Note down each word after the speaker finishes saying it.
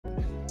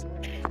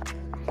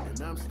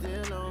Here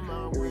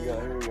we go.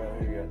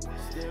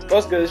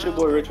 What's good? It's your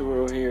boy Richard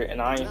World here,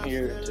 and I am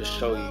here to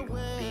show you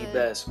the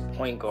best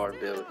point guard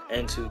build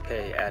in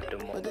 2K at the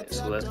moment.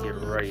 So let's get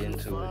right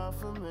into it.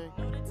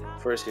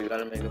 First, you're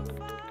gonna make them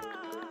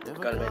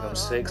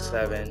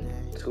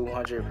 6'7",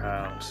 200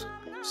 pounds,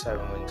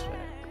 7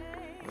 wingspan.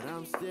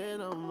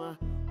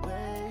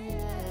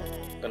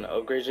 Gonna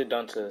upgrade your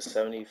dunk to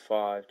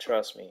 75.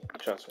 Trust me.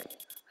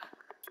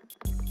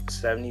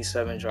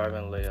 77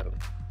 driving layup,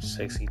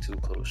 62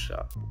 close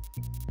shot.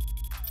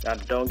 Now,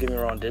 don't get me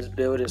wrong, this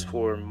build is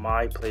for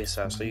my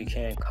playstyle, so you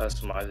can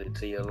customize it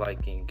to your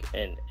liking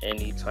in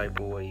any type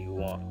of way you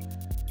want.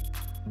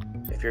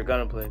 If you're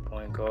gonna play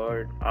point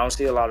guard, I don't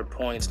see a lot of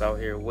points out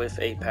here with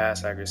a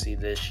pass accuracy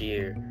this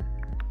year,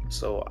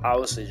 so I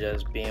would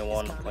suggest being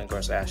one of the point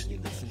guards that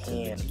actually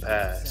can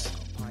pass.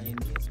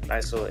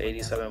 Nice little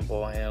 87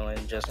 ball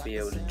handling, just be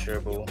able to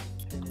dribble.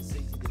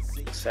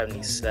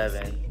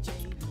 77.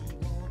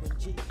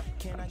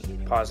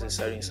 Positive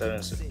 77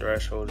 is the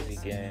threshold to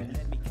begin.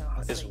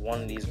 It's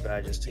one of these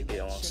badges to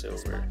get on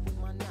silver.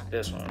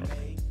 This one.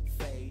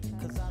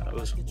 It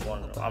was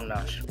one of them. I'm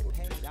not sure.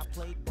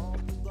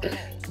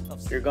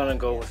 You're gonna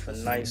go with a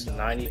nice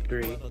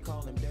 93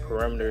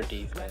 perimeter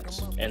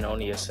defense and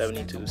only a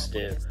 72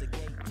 steal.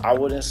 I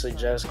wouldn't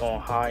suggest going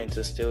high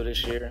into steal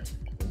this year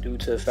due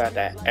to the fact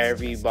that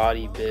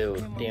everybody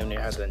build damn near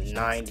has a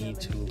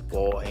 92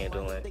 ball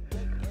handling.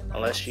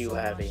 Unless you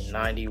have a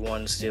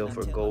 91 steal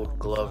for gold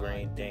glove or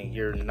anything,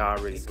 you're not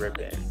really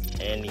ripping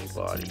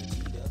anybody.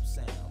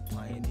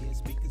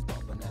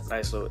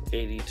 Nice little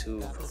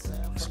 82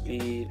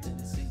 speed,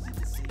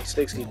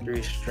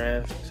 63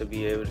 strength to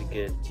be able to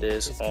get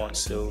this on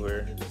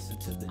silver,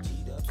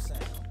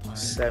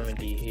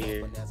 70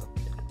 here.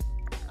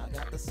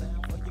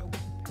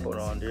 Hold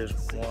on, there's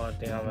one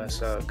thing I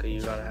messed up because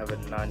you're gonna have a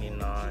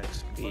 99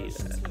 speed.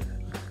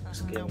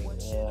 Just give me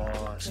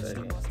 1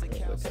 second. Let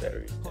me look at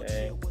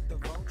everything.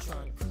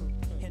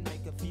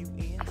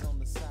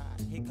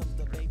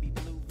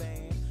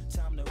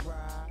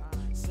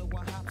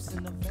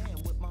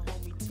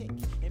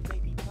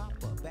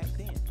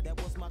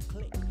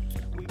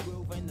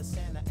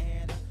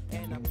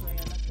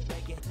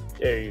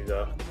 There you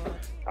go.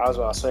 I was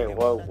about to say,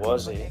 what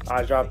was it?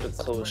 I dropped a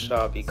close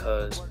shot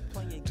because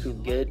to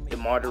get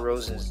DeMar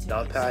DeRozan's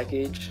dunk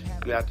package,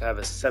 you have to have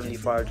a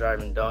 75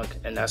 driving dunk,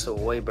 and that's a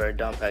way better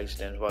dunk package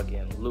than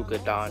fucking Luka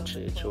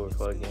Doncic or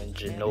fucking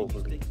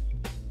Ginobili.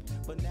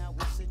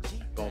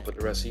 Gonna put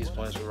the rest of these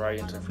points right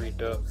into free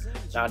throw.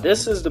 Now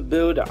this is the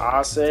build that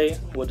I say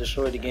will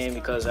destroy the game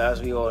because,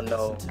 as we all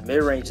know,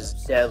 mid-range is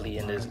deadly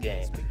in this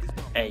game.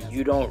 And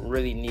you don't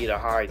really need a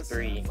high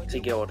 3 to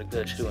get all the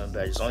good shooting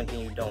badges. The only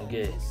thing you don't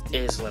get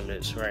is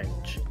limited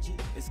range.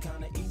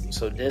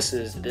 So this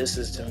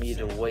is to me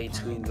the way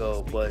to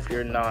go. But if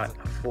you're not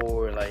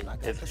for, like,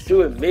 if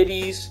shooting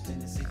middies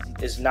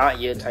is not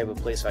your type of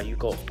playstyle, you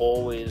could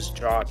always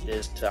drop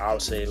this to, I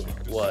would say,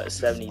 what,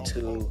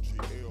 72,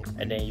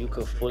 and then you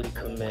could fully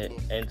commit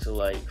into,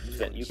 like,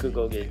 you could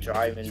go get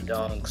driving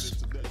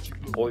dunks,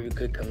 or you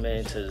could commit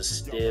into the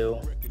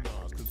steal.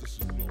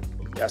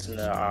 That's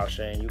another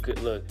option. You could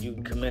you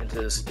can commit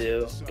to the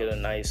steal, get a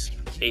nice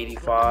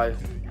 85,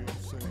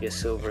 get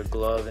silver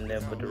glove, and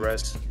then put the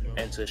rest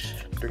into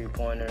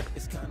 3-pointer.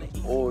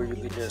 Or you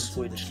could just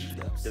switch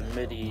the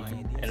midi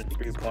and the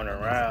 3-pointer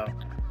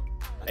around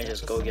and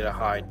just go get a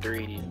high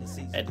 3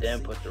 and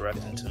then put the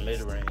rest into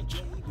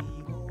mid-range.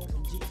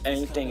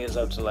 Anything is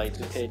up to, like,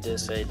 2K did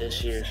say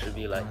this year should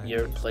be like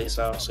your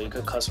playstyle, so you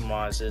could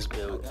customize this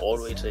build all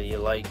the way to your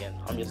liking.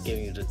 I'm just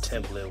giving you the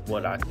template of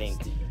what I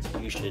think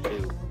you should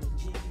do.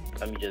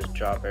 Let me just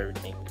drop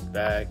everything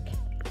back,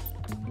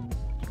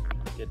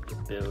 get the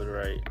build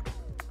right.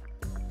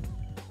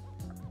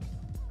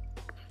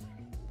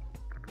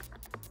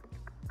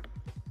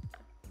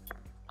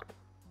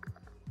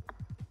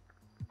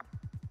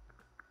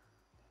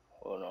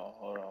 Hold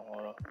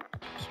on.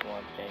 There's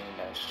one thing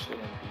that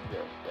shouldn't be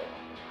right there.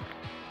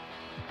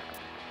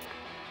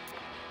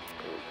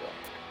 Here we go.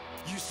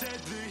 You said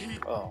the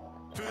heat. Oh.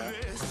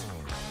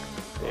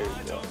 There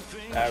you go.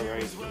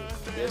 Alright,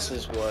 this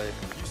is what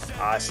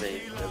I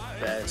say the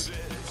best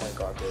point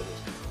guard build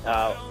is.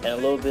 Now, in a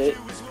little bit,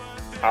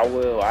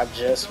 I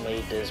just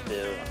made this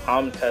build.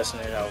 I'm testing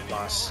it out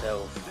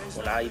myself.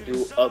 When I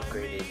do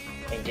upgrade it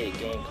and get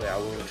gameplay, I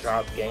will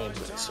drop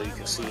gameplay so you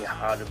can see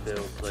how the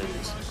build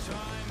plays.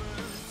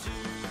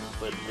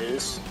 But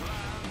this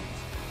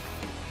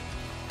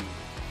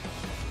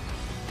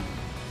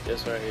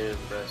right here is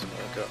the best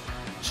point guard.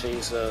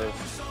 Chase of,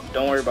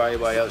 don't worry about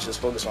anybody else,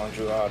 just focus on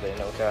Jrue Holiday,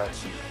 no cap.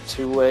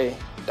 2-way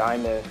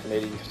diamond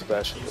midi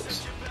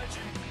specialist.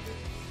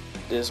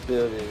 This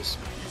build is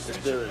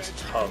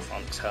tough,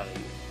 I'm telling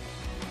you.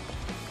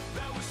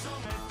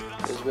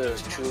 This build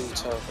is truly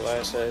tough. Like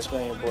I said, it's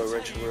been your boy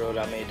Richard World.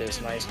 I made this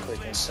nice,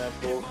 quick, and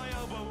simple.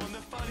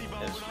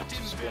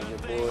 It's been your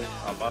boy.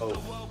 I'm out.